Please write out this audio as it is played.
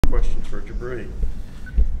questions for Jabri?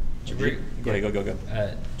 Jabri, Go.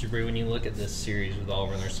 Jabri, when you look at this series with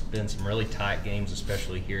Auburn, there's been some really tight games,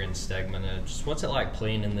 especially here in Stegman. Just what's it like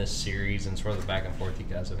playing in this series and sort of the back and forth you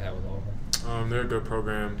guys have had with Auburn? They're a good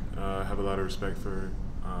program. I have a lot of respect for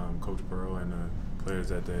Coach Burrow and the players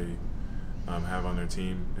that they have on their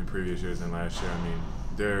team in previous years and last year. I mean,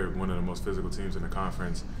 they're one of the most physical teams in the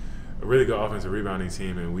conference, a really good offensive rebounding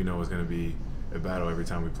team, and we know it's going to be a battle every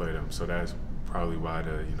time we play them. So that's probably why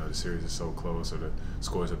the series is so close, or the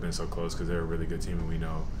scores have been so close, because they're a really good team, and we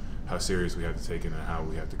know how serious we have to take it and how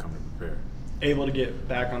we have to come to prepare. Able to get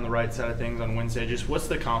back on the right side of things on Wednesday. Just what's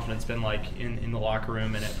the confidence been like in the locker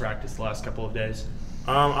room and at practice the last couple of days?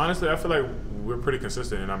 Honestly, I feel like we're pretty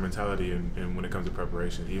consistent in our mentality and when it comes to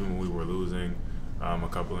preparation. Even when we were losing a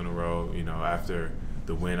couple in a row, after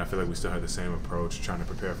the win, I feel like we still had the same approach, trying to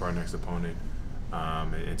prepare for our next opponent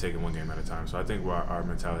and take it one game at a time. So I think our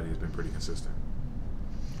mentality has been pretty consistent.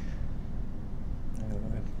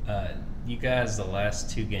 You guys, the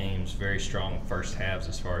last two games, very strong first halves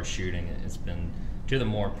as far as shooting. It's been two of the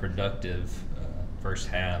more productive first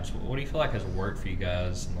halves. What do you feel like has worked for you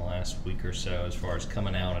guys in the last week or so as far as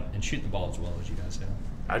coming out and shooting the ball as well as you guys have?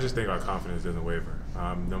 I just think our confidence doesn't waver.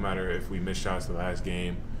 No matter if we missed shots the last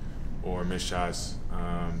game or missed shots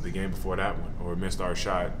the game before that one, or missed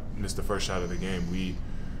the first shot of the game, we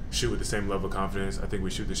shoot with the same level of confidence. I think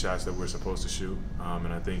we shoot the shots that we're supposed to shoot,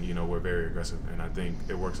 and I think we're very aggressive, and I think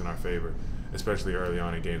it works in our favor, especially early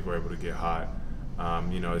on in games. We're able to get hot.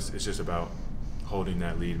 It's just about holding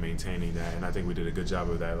that lead, maintaining that, and I think we did a good job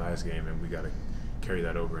of that last game, and we got to carry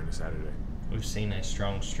that over into Saturday. We've seen a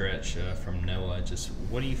strong stretch from Noah. Just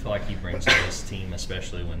what do you feel like he brings to this team,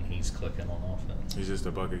 especially when he's clicking on offense? He's just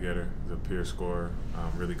a bucket getter. He's a pure scorer,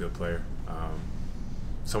 really good player.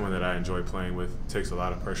 Someone that I enjoy playing with. Takes a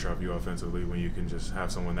lot of pressure off you offensively when you can just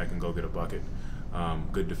have someone that can go get a bucket.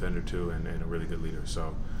 Good defender too, and a really good leader.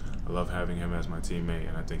 So I love having him as my teammate,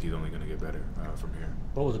 and I think he's only going to get better from here.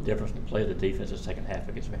 What was the difference to play the defense in the second half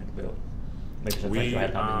against Vanderbilt? Maybe some things you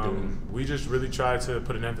had not been doing. We just really tried to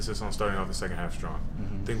put an emphasis on starting off the second half strong.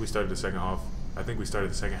 I think we started the second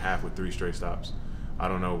half with 3 straight stops. I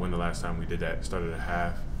don't know when the last time we did that. Started a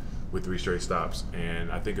half with 3 straight stops,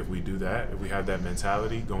 and I think if we do that, if we have that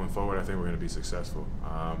mentality going forward, I think we're going to be successful.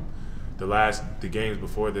 The games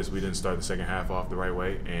before this, we didn't start the second half off the right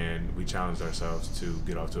way, and we challenged ourselves to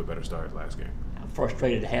get off to a better start last game. How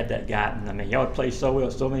frustrated had that gotten? I mean, y'all played so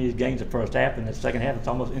well so many of these games the first half, and the second half it's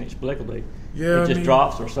almost inexplicably. Yeah, it just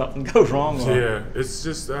drops or something goes wrong. Yeah, it's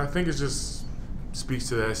just, I think it just speaks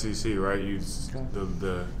to the SEC, right?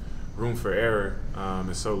 The room for error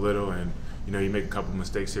is so little, and you make a couple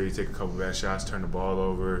mistakes here, you take a couple bad shots, turn the ball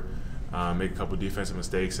over, make a couple defensive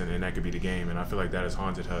mistakes, and that could be the game. And I feel like that has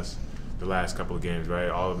haunted us the last couple of games, right?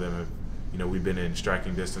 All of them have, we've been in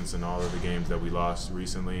striking distance in all of the games that we lost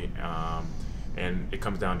recently, and it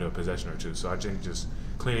comes down to a possession or two. So I think just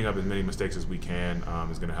cleaning up as many mistakes as we can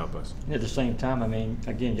is going to help us. And at the same time, I mean,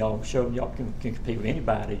 again, y'all showed y'all can compete with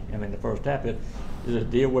anybody. I mean, the first half, it is a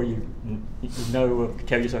deal where you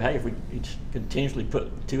tell yourself, hey, if we continuously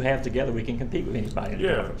put 2 halves together, we can compete with anybody in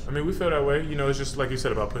the conference. I mean, we feel that way. It's just like you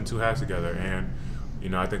said about putting 2 halves together,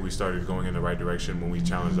 and I think we started going in the right direction when we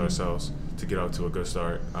challenged ourselves to get out to a good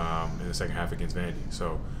start in the second half against Vandy.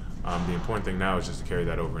 So the important thing now is just to carry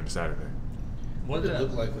that over into Saturday. What did it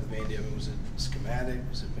look like with Vandy? I mean, was it schematic?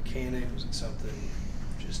 Was it mechanic? Was it something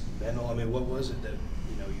just mental? I mean, what was it that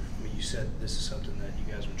you said this is something that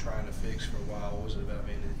you guys were trying to fix for a while? What was it about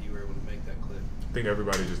Vandy that you were able to make that click? I think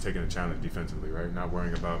everybody's just taking a challenge defensively, right? Not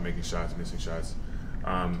worrying about making shots, missing shots.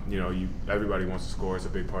 Everybody wants to score. It's a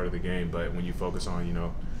big part of the game, but when you focus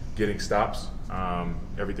on getting stops,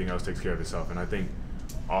 everything else takes care of itself. And I think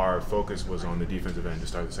our focus was on the defensive end to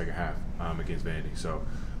start the second half against Vandy. So,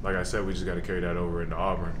 like I said, we just got to carry that over into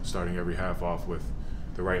Auburn, starting every half off with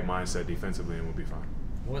the right mindset defensively, and we'll be fine.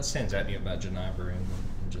 What stands out to you about Jabri and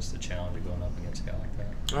just the challenge of going up against a guy like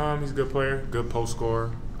that? He's a good player, good post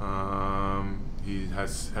scorer. He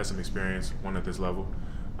has some experience, won at this level.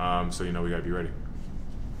 So we got to be ready.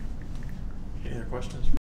 Any other questions?